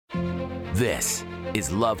This is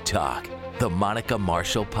Love Talk, the Monica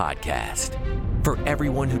Marshall Podcast. For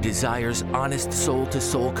everyone who desires honest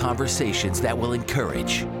soul-to-soul conversations that will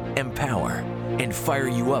encourage, empower, and fire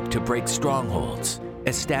you up to break strongholds,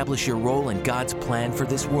 establish your role in God's plan for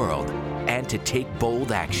this world, and to take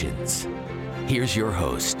bold actions. Here's your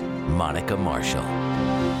host, Monica Marshall.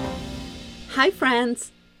 Hi,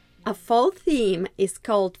 friends. A fall theme is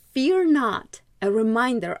called Fear Not, a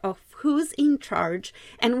reminder of who's in charge,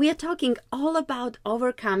 and we are talking all about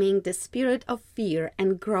overcoming the spirit of fear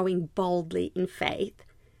and growing boldly in faith.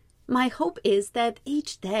 My hope is that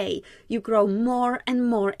each day you grow more and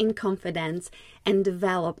more in confidence and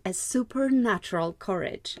develop a supernatural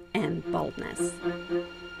courage and boldness.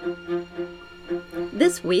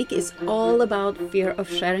 This week is all about fear of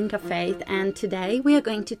sharing a faith, and today we are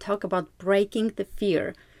going to talk about breaking the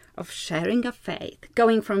fear of sharing a faith,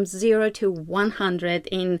 going from 0 to 100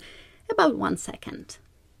 in about 1 second.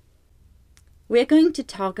 We are going to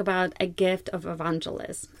talk about a gift of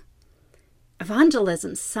evangelism.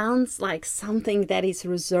 Evangelism sounds like something that is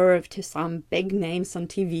reserved to some big names on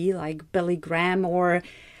TV like Billy Graham or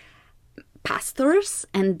pastors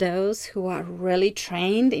and those who are really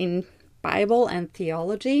trained in Bible and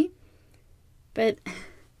theology. But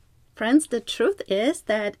friends, the truth is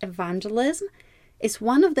that evangelism is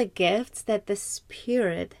one of the gifts that the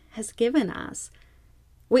Spirit has given us.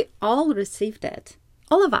 We all received it.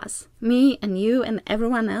 All of us, me and you and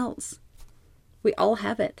everyone else. We all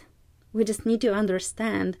have it. We just need to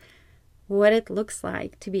understand what it looks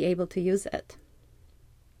like to be able to use it.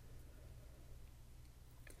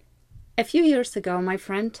 A few years ago, my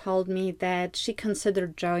friend told me that she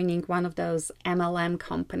considered joining one of those MLM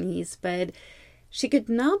companies, but she could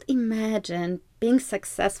not imagine being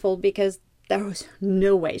successful because there was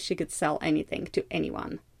no way she could sell anything to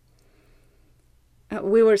anyone.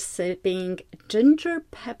 We were sipping ginger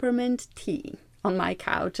peppermint tea on my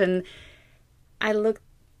couch, and I looked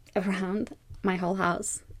around my whole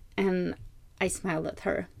house and I smiled at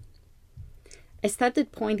her. I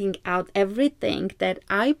started pointing out everything that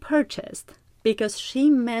I purchased because she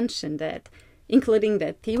mentioned it, including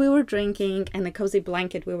the tea we were drinking and the cozy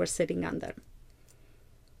blanket we were sitting under.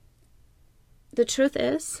 The truth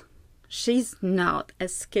is, she's not a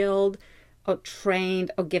skilled or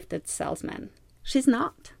trained or gifted salesman. She's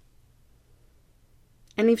not.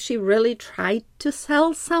 And if she really tried to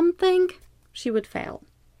sell something, she would fail.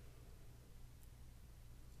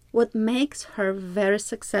 What makes her very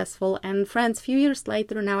successful, and friends, a few years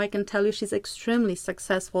later now I can tell you she's extremely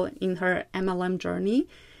successful in her MLM journey,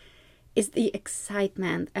 is the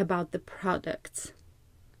excitement about the products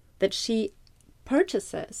that she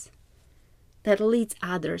purchases that leads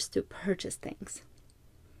others to purchase things.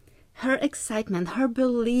 Her excitement, her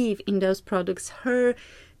belief in those products, her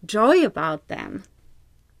joy about them.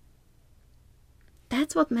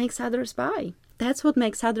 That's what makes others buy. That's what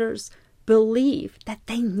makes others believe that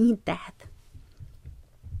they need that.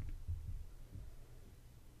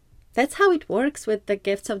 That's how it works with the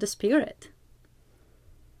gifts of the Spirit.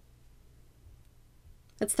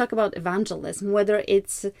 Let's talk about evangelism, whether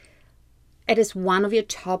it is one of your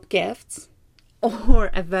top gifts or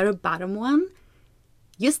a very bottom one.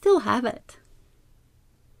 You still have it.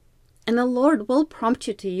 And the Lord will prompt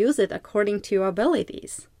you to use it according to your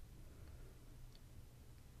abilities.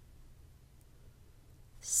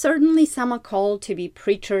 Certainly some are called to be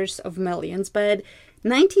preachers of millions, but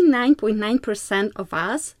 99.9% of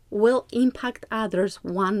us will impact others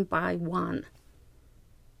one by one.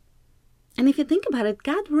 And if you think about it,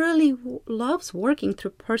 God really loves working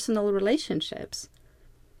through personal relationships.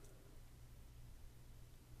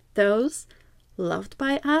 Those loved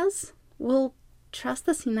by us will trust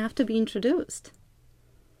us enough to be introduced.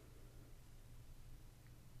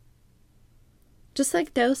 Just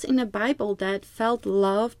like those in the Bible that felt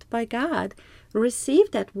loved by God,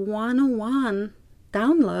 received that one-on-one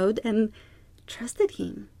download and trusted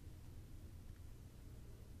Him.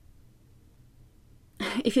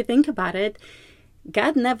 If you think about it,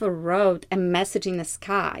 God never wrote a message in the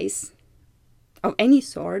skies of any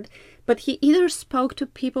sort, but He either spoke to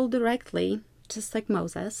people directly, just like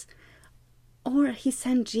Moses, or He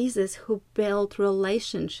sent Jesus who built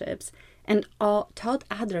relationships and taught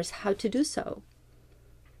others how to do so.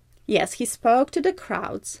 Yes, He spoke to the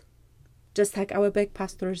crowds, just like our big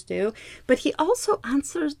pastors do, but He also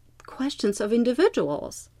answered questions of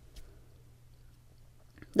individuals.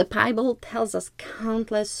 The Bible tells us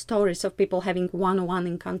countless stories of people having one-on-one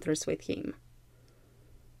encounters with Him.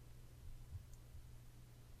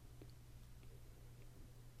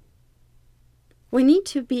 We need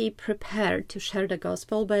to be prepared to share the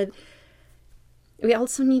gospel, but we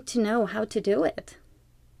also need to know how to do it.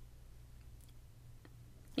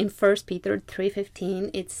 In 1 Peter 3:15,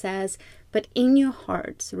 it says, "But in your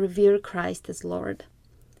hearts revere Christ as Lord.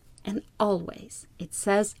 And always," it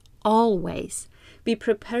says always, "be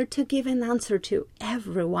prepared to give an answer to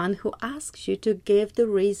everyone who asks you to give the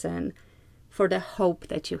reason for the hope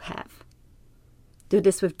that you have. Do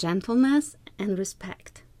this with gentleness and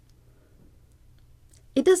respect."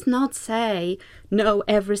 It does not say, know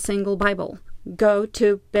every single Bible, go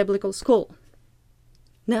to biblical school.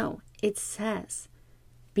 No, it says,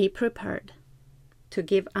 be prepared to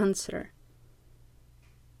give answer.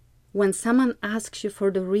 When someone asks you for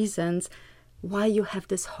the reasons why you have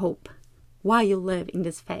this hope, why you live in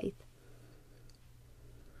this faith.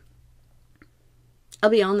 I'll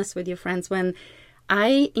be honest with you, friends, when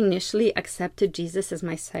I initially accepted Jesus as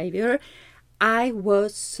my Savior, I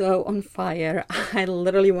was so on fire. I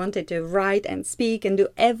literally wanted to write and speak and do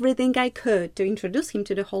everything I could to introduce him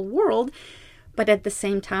to the whole world. But at the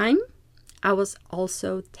same time, I was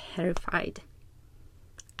also terrified.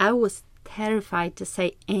 I was terrified to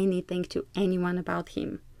say anything to anyone about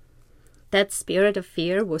him. That spirit of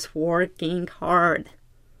fear was working hard.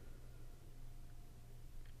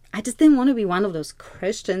 I just didn't want to be one of those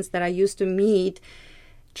Christians that I used to meet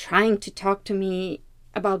trying to talk to me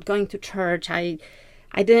about going to church. I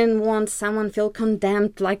didn't want someone feel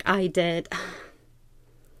condemned like I did.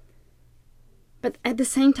 But at the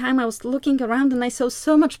same time, I was looking around and I saw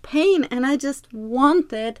so much pain, and I just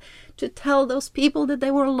wanted to tell those people that they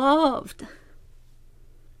were loved.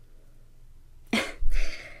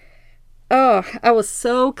 Oh, I was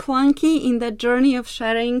so clunky in that journey of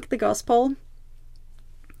sharing the gospel.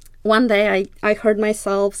 One day I heard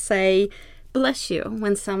myself say, "Bless you,"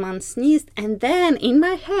 when someone sneezed, and then in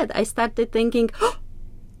my head I started thinking, oh,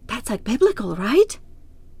 that's like biblical, right?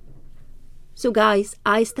 So guys,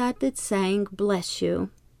 I started saying "bless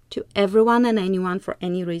you" to everyone and anyone for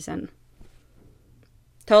any reason.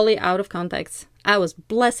 Totally out of context. I was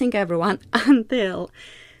blessing everyone until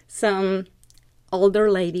some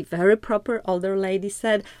older lady, very proper older lady,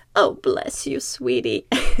 said, "Oh, bless you, sweetie."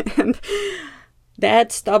 And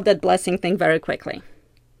that stopped that blessing thing very quickly.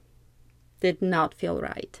 Did not feel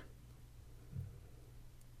right.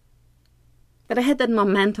 But I had that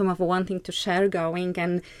momentum of wanting to share going,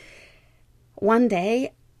 and one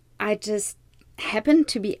day I just happened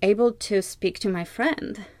to be able to speak to my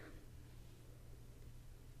friend.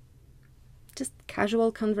 Just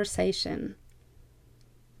casual conversation.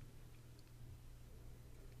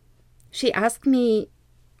 She asked me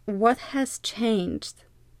what has changed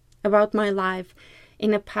about my life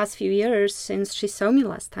in the past few years since she saw me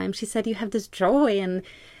last time. She said, "You have this joy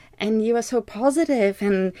and you are so positive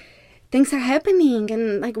and things are happening,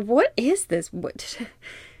 and like, what is this?"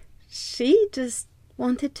 She just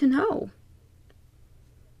wanted to know.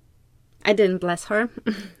 I didn't bless her,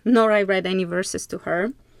 nor I read any verses to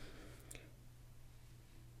her.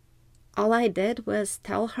 All I did was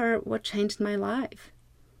tell her what changed my life.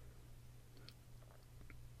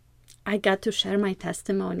 I got to share my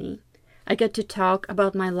testimony. I got to talk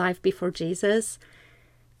about my life before Jesus.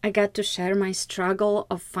 I got to share my struggle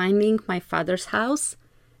of finding my father's house.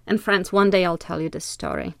 And friends, one day I'll tell you this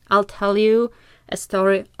story. I'll tell you a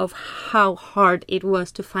story of how hard it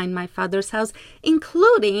was to find my father's house,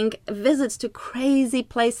 including visits to crazy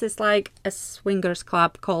places like a swingers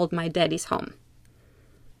club called My Daddy's Home.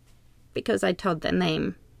 Because I thought the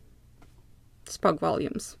name spoke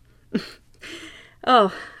volumes.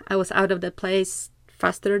 Oh, I was out of that place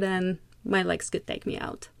faster than my legs could take me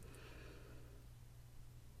out.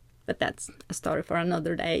 But that's a story for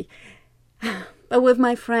another day. But with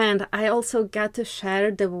my friend, I also got to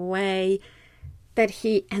share the way that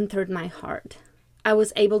he entered my heart. I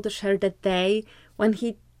was able to share that day when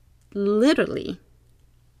he literally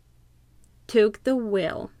took the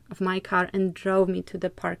wheel of my car and drove me to the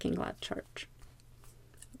parking lot church.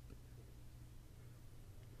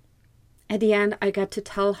 At the end, I got to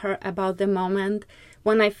tell her about the moment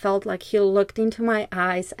when I felt like he looked into my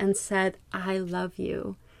eyes and said, "I love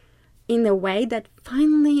you," in a way that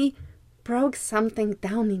finally broke something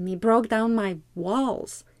down in me, broke down my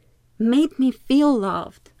walls, made me feel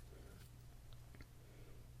loved.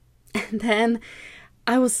 And then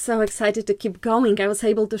I was so excited to keep going. I was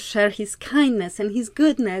able to share his kindness and his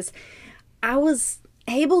goodness. I was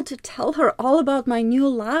able to tell her all about my new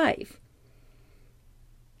life.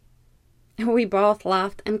 We both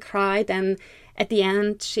laughed and cried, and at the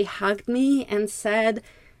end she hugged me and said,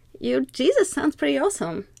 "Your Jesus sounds pretty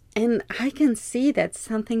awesome." And I can see that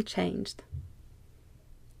something changed.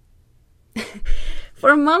 For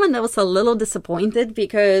a moment I was a little disappointed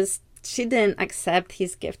because she didn't accept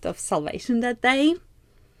his gift of salvation that day.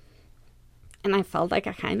 And I felt like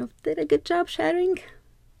I kind of did a good job sharing.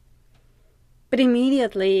 But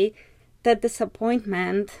immediately that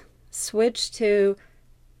disappointment switched to,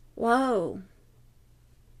 wow,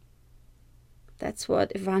 that's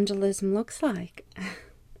what evangelism looks like.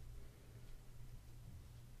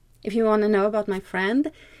 If you want to know about my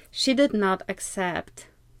friend, she did not accept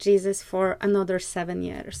Jesus for another 7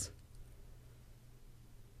 years.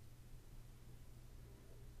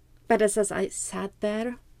 But as I sat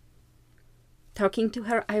there talking to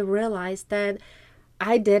her, I realized that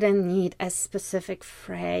I didn't need a specific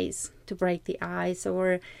phrase to break the ice,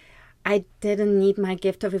 or I didn't need my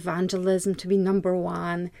gift of evangelism to be number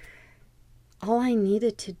one. All I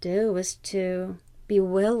needed to do was to be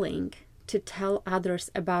willing to tell others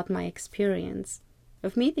about my experience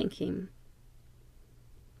of meeting him.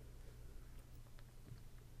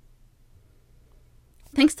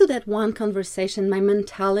 Thanks to that one conversation, my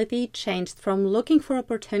mentality changed from looking for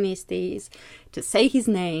opportunities to say his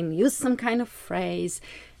name, use some kind of phrase,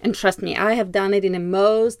 and trust me, I have done it in the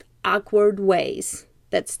most awkward ways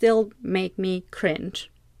that still make me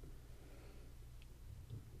cringe.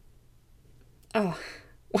 Oh,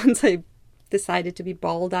 once I decided to be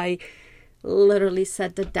bold, I literally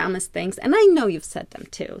said the dumbest things, and I know you've said them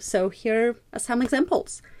too. So here are some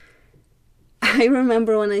examples. I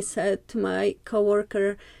remember when I said to my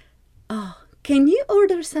coworker, "Oh, can you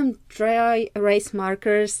order some dry erase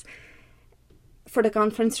markers for the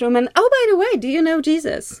conference room? And oh, by the way, do you know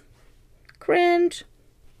Jesus?" Cringe.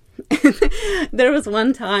 There was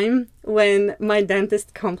one time when my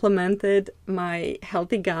dentist complimented my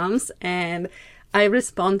healthy gums, and I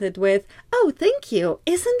responded with, "Oh, thank you.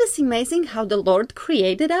 Isn't this amazing how the Lord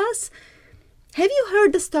created us? Have you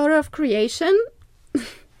heard the story of creation?"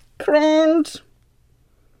 Cringe.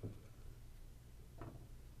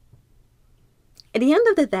 At the end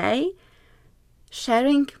of the day,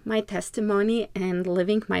 sharing my testimony and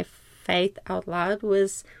living my faith out loud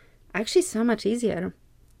was actually so much easier.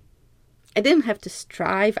 I didn't have to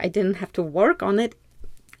strive. I didn't have to work on it.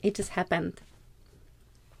 It just happened.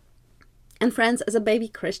 And friends, as a baby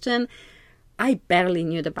Christian, I barely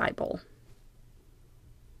knew the Bible.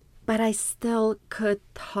 But I still could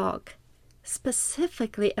talk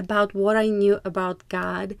specifically about what I knew about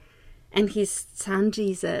God and his son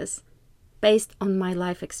Jesus based on my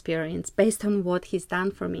life experience, based on what he's done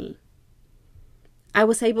for me. I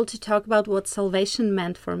was able to talk about what salvation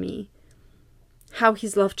meant for me, how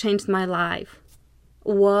his love changed my life,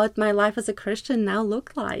 what my life as a Christian now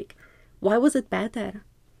looked like. Why was it better?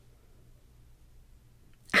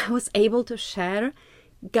 I was able to share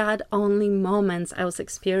God-only moments I was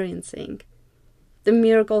experiencing, the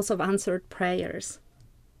miracles of answered prayers.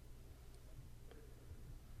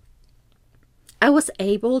 I was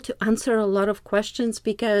able to answer a lot of questions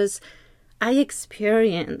because I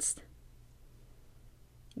experienced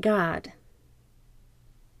God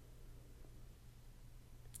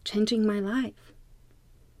changing my life.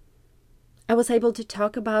 I was able to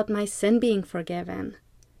talk about my sin being forgiven,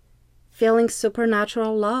 feeling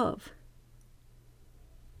supernatural love.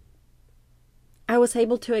 I was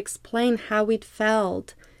able to explain how it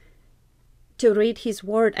felt to read his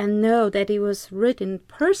word and know that it was written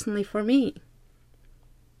personally for me.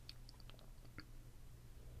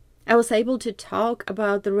 I was able to talk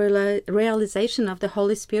about the realization of the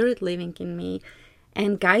Holy Spirit living in me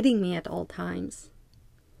and guiding me at all times.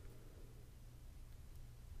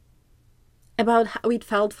 About how it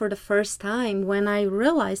felt for the first time when I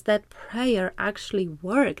realized that prayer actually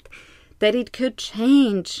worked, that it could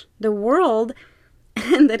change the world,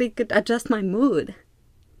 and that it could adjust my mood.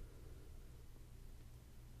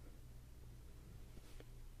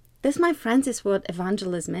 This, my friends, is what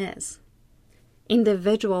evangelism is.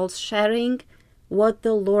 Individuals sharing what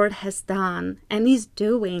the Lord has done and is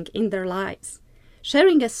doing in their lives.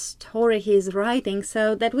 Sharing a story he is writing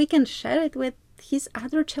so that we can share it with his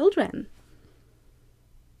other children.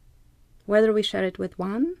 Whether we share it with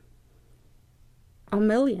one or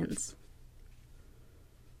millions.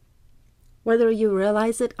 Whether you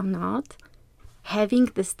realize it or not, having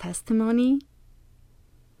this testimony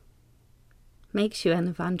makes you an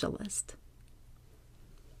evangelist.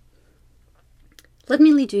 Let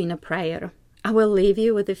me lead you in a prayer. I will leave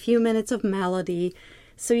you with a few minutes of melody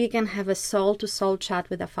so you can have a soul-to-soul chat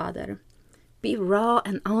with the Father. Be raw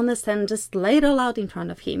and honest and just lay it all out in front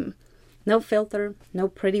of him. No filter, no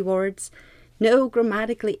pretty words, no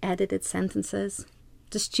grammatically edited sentences.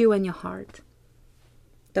 Just you and your heart.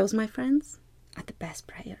 Those, my friends, are the best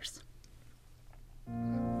prayers.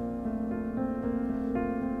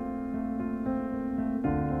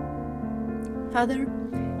 Father,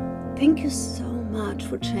 thank you so much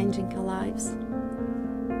for changing our lives.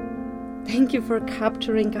 Thank you for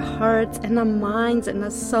capturing our hearts and our minds and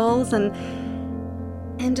our souls and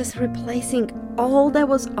and just replacing all that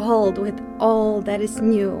was old with all that is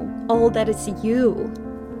new, all that is you.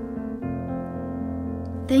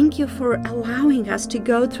 Thank you for allowing us to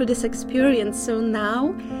go through this experience, so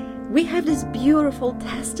now we have these beautiful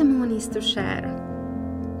testimonies to share.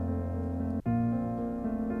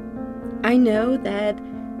 I know that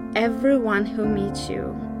everyone who meets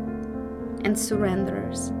you and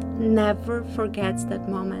surrenders never forgets that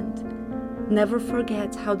moment, never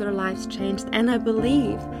forgets how their lives changed, and I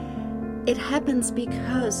believe it happens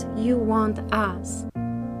because you want us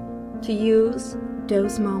to use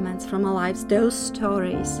those moments from our lives, those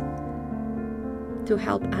stories, to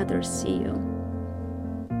help others see you.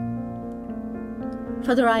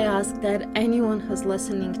 Father, I ask that anyone who's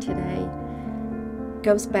listening today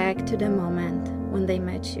goes back to the moment when they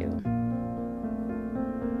met you,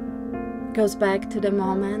 goes back to the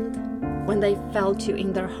moment when they felt you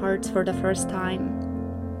in their hearts for the first time,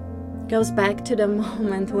 goes back to the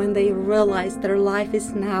moment when they realized their life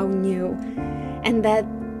is now new, and that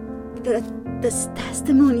this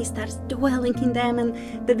testimony starts dwelling in them,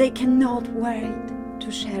 and that they cannot wait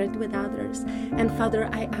to share it with others. And Father,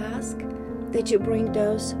 I ask that you bring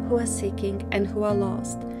those who are seeking and who are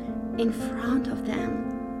lost in front of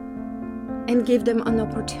them and give them an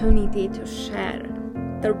opportunity to share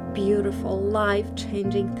their beautiful,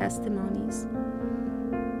 life-changing testimonies.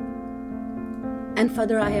 And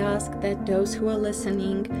Father, I ask that those who are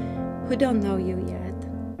listening, who don't know you yet,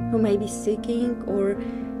 who may be seeking or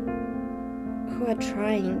who are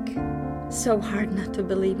trying so hard not to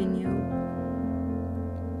believe in you,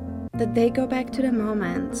 that they go back to the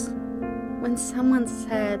moments when someone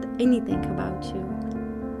said anything about you,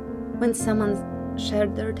 when someone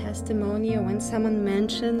shared their testimony, or when someone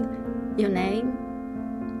mentioned your name.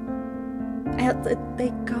 They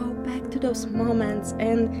go back to those moments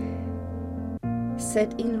and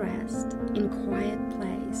sit in rest, in quiet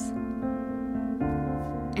place,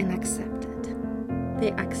 and accept it.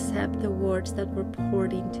 They accept the words that were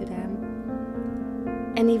poured into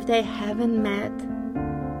them. And if they haven't met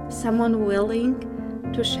someone willing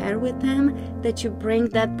to share with them, that you bring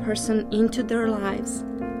that person into their lives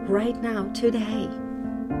right now, today.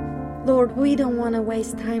 Lord, we don't want to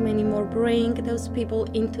waste time anymore. Bring those people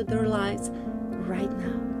into their lives right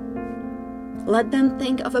now. Let them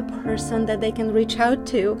think of a person that they can reach out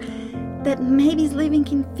to that maybe is living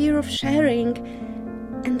in fear of sharing,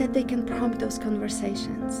 and that they can prompt those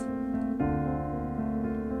conversations.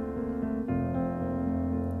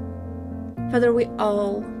 Father, we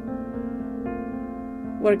all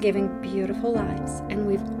were giving beautiful lives, and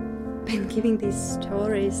we've been giving these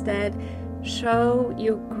stories that show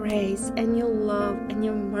your grace and your love and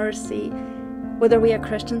your mercy, whether we are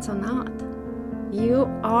Christians or not. You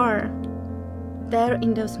are there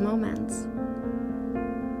in those moments.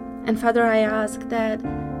 And Father, I ask that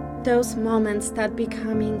those moments start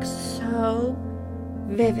becoming so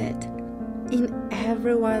vivid in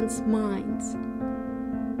everyone's minds,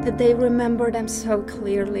 that they remember them so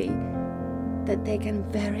clearly that they can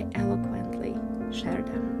very eloquently share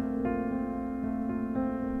them.